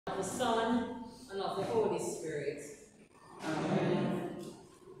the Son, and of the Holy Spirit. Amen.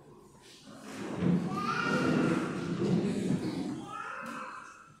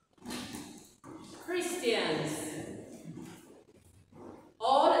 Christians,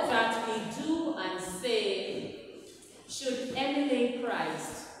 all that we do and say should emulate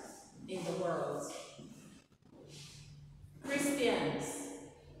Christ in the world. Christians,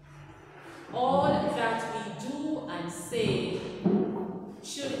 all that we do and say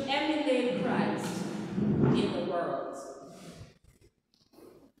should emulate Christ in the world.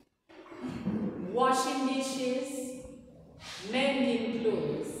 Washing dishes, mending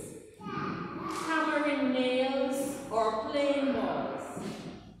clothes, hammering nails, or playing balls.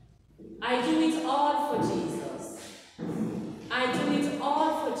 I do it all for Jesus. I do it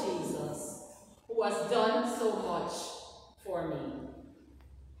all for Jesus, who has done so much for me.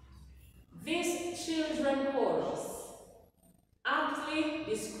 This children chorus aptly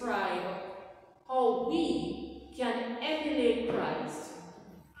describe how we can emulate Christ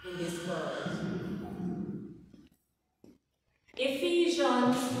in this world.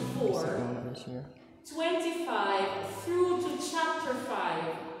 Ephesians 4:25 through to chapter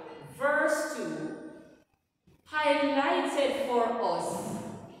 5, verse 2, highlighted for us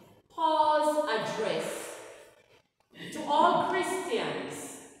Paul's address to all Christians,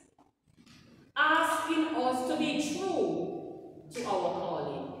 asking us to be true to our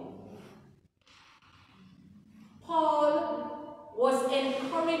calling. Paul was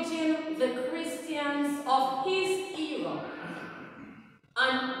encouraging the Christians of his era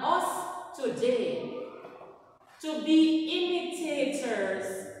and us today to be imitators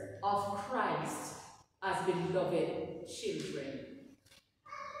of Christ as beloved children.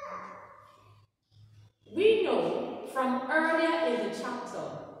 We know from earlier in the chapter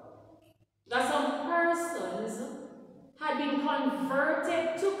that some persons had been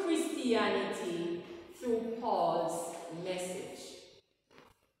converted to Christianity through Paul's message.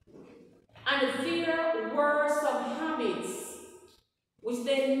 And there were some habits which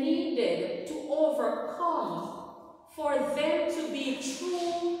they needed to overcome for them to be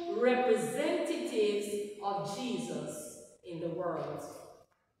true representatives of Jesus in the world.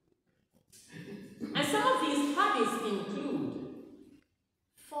 And some of these habits include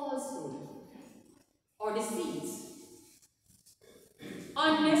falsehood or deceit,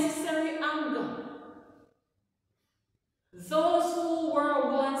 unnecessary anger. Those who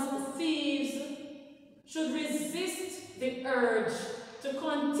were once thieves should resist the urge to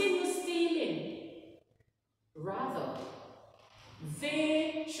continue stealing. Rather,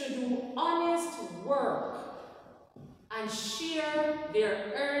 they should do honest work and share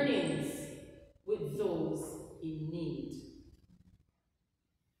their earnings with those in need.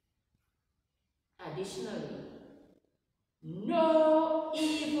 Additionally, no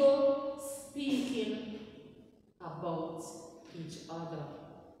evil speaking about each other.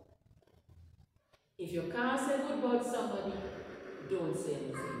 If you can't say good about somebody, don't say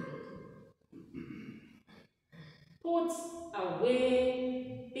anything. Put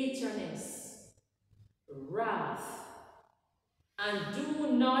away bitterness, wrath, and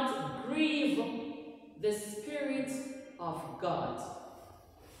do not grieve the Spirit of God.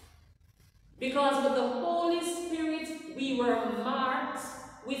 Because with the Holy Spirit we were marked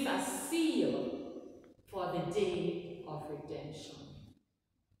with a seal for the day of redemption.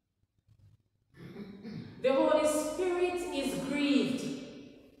 The Holy Spirit is grieved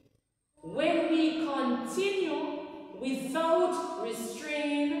when we continue without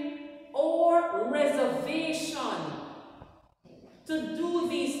restraint or reservation to do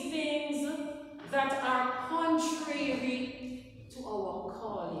these things that are contrary to our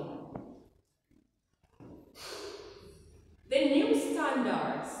calling. The new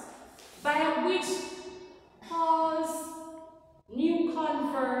standards by which Paul's new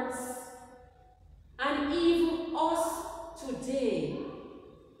converts and even us today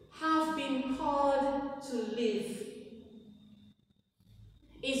have been called to live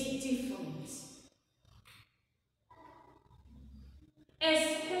is different.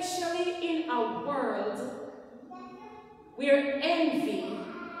 Especially in a world where envy,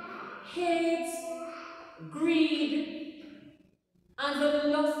 hate, greed, and the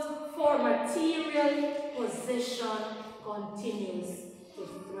lust for material possession continues to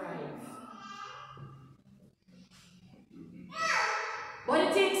thrive. But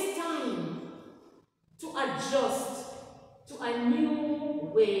it takes time to adjust to a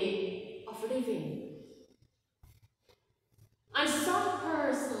new way of living. And some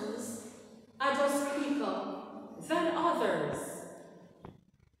persons are just quicker than others.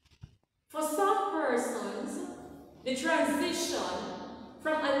 For some persons, the transition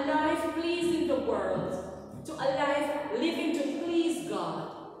from a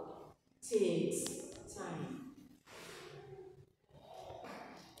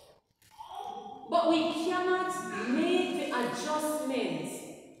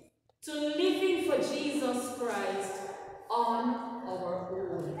to living for Jesus Christ on our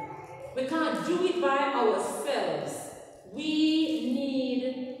own. We can't do it by ourselves. We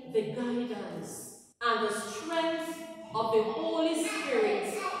need the guidance and the strength of the Holy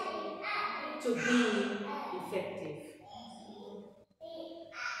Spirit to be effective.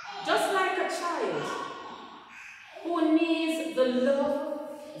 Just like a child who needs the love,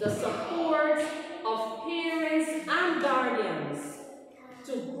 the support of parents and guardians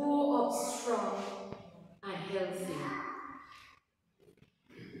to grow up strong and healthy.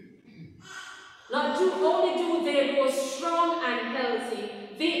 Not only do they grow strong and healthy,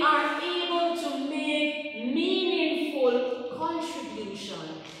 they are able to make meaningful contribution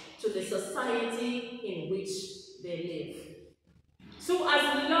to the society in which they live. So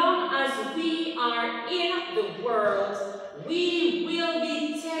as long as we are in the world, we will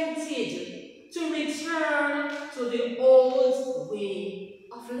be tempted to return to the old way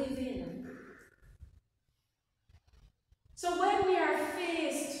of living. So when we are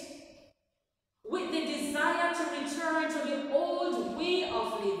faced with the desire to return to the old way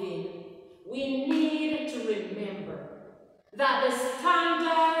of living, we need to remember that the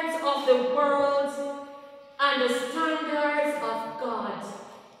standards of the world and the standards of God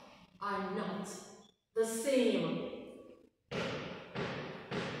are not the same.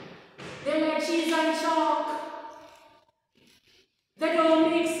 They're like cheese and chalk. They don't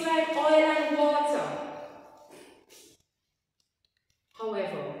mix like oil and water.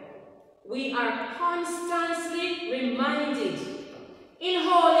 However, we are constantly reminded in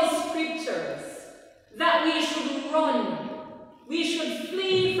Holy Scriptures that we should run, we should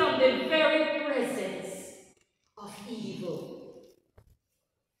flee from the very presence of evil.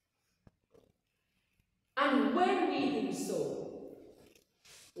 And when we do so,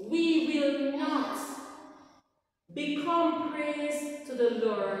 we will not become prey to the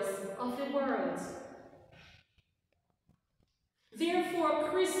lures of the world. Therefore,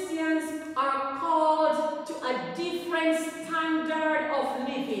 Christians are called to a different standard of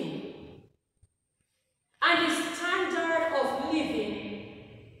living. And the standard of living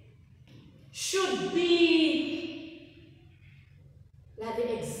should be like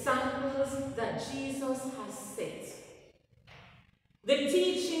the examples that Jesus has set. The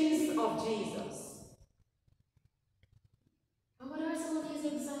teachings of Jesus. And what are some of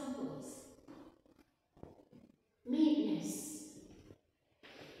these examples? Meekness,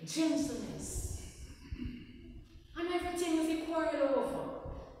 gentleness, and everything we quarrel over.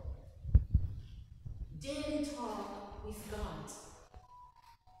 Daily talk with God.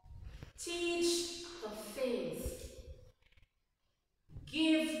 Teach the faith.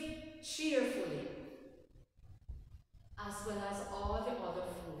 Give cheerfully, as well as all the other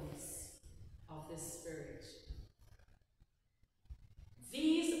fruits of the Spirit.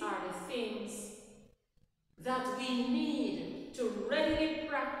 These are the things that we need to readily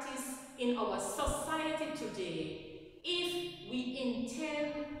practice in our society today if we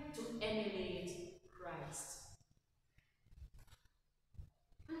intend to emulate Christ.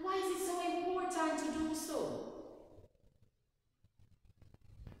 And why is it so important to do so?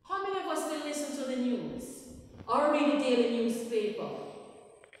 How many of us still listen to the news or read the daily newspaper?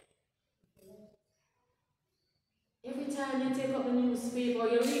 Every time you take up the newspaper,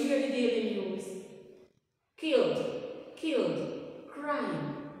 you read the daily news. Killed,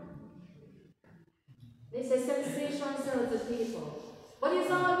 crime. They say sensation sells the paper. But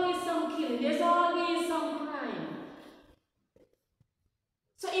there's always some killing, there's always some crime.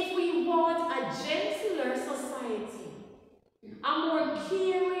 So if we want a gentler society, a more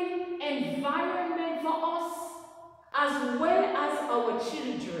caring environment for us, as well as our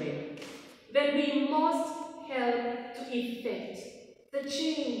children, then we must help to effect the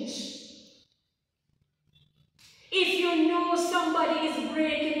change. If you know somebody is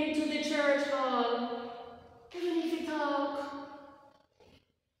breaking into the church hall, even if you talk,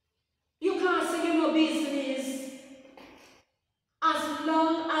 you can't say you no business. As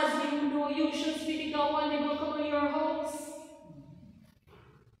long as you know you should speak it out when they will come in your house.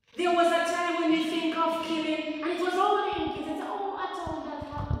 There was a time when you think of killing, and it was only in kids, and say, oh, I told that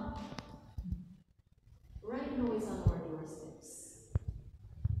happened. Right now is on our doorsteps.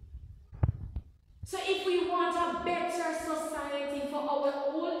 So if we want a better society for our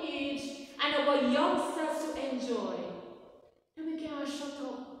old age and our youngsters to enjoy, then we can't shut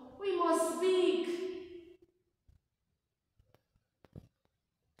up. We must speak.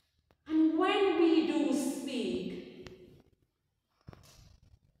 And when we do speak,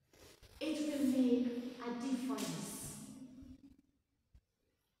 it will make a difference.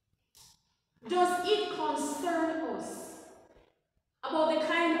 Does it concern us about the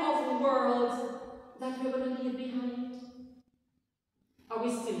kind of world that we're going to leave behind? Are we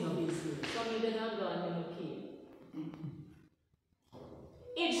still not busy? Some of them are gone and okay.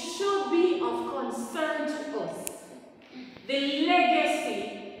 It should be of concern to us, the legacy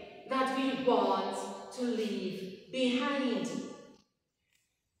that we want to leave behind.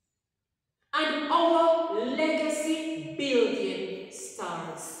 And our legacy building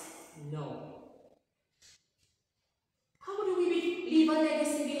starts now. How do we leave a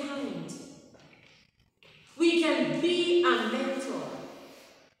legacy behind? We can be a mentor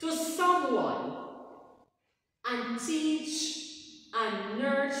to someone and teach and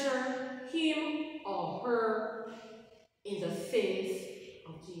nurture him or her in the faith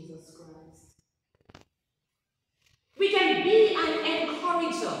of Jesus Christ. We can be an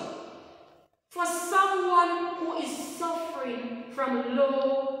encourager for someone who is suffering from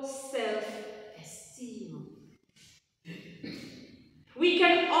low self-esteem. We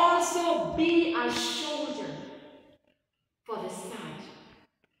can also be a shoulder for the sad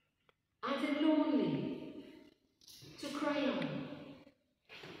and the lonely, to cry on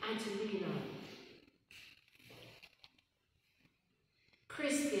and to lean on.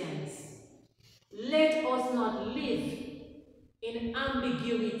 Christians, let us not live in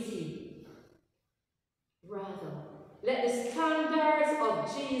ambiguity. Rather, let the standards of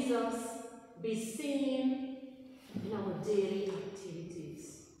Jesus be seen in our daily activities.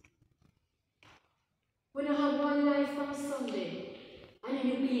 We don't have one life on Sunday, and in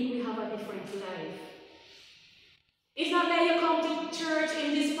the week we have a different life. It's not that you come to church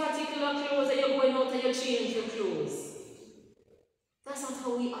in this particular clothes and you're going out and you change your clothes. That's not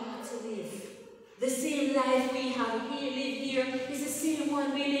how we are to live. The same life we have here, live here, is the same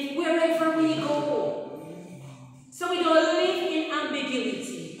one we live wherever we go. So we don't live in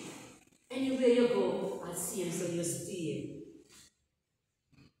ambiguity. Anywhere you go, I see him, so you stay.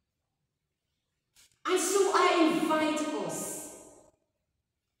 And so I invite us,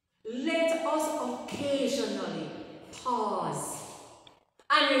 let us occasionally pause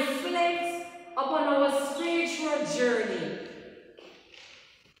and reflect upon our spiritual journey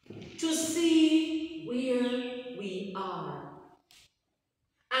to see where we are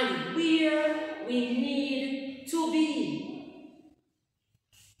and where we need to be,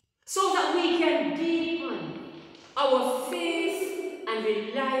 so that we can deepen our faith and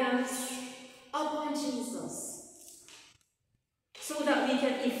reliance upon Jesus, so that we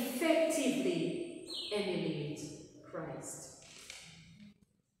can effectively emulate Christ.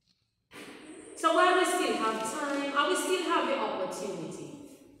 So while we still have time and we still have the opportunity,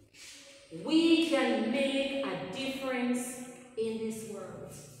 we can make a difference in this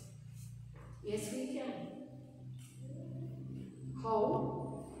world. Yes, we can.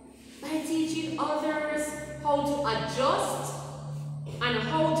 How? By teaching others how to adjust and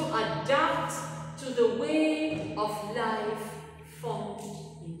how to adapt to the way of life found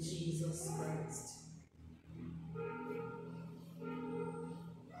in Jesus Christ.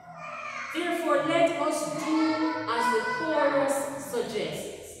 Therefore, let us do as the chorus suggests.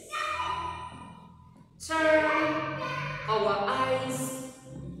 Turn our eyes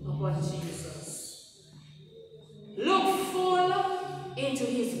upon Jesus. Look full into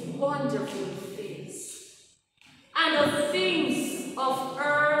his wonderful face, and the things of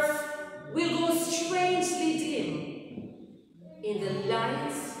earth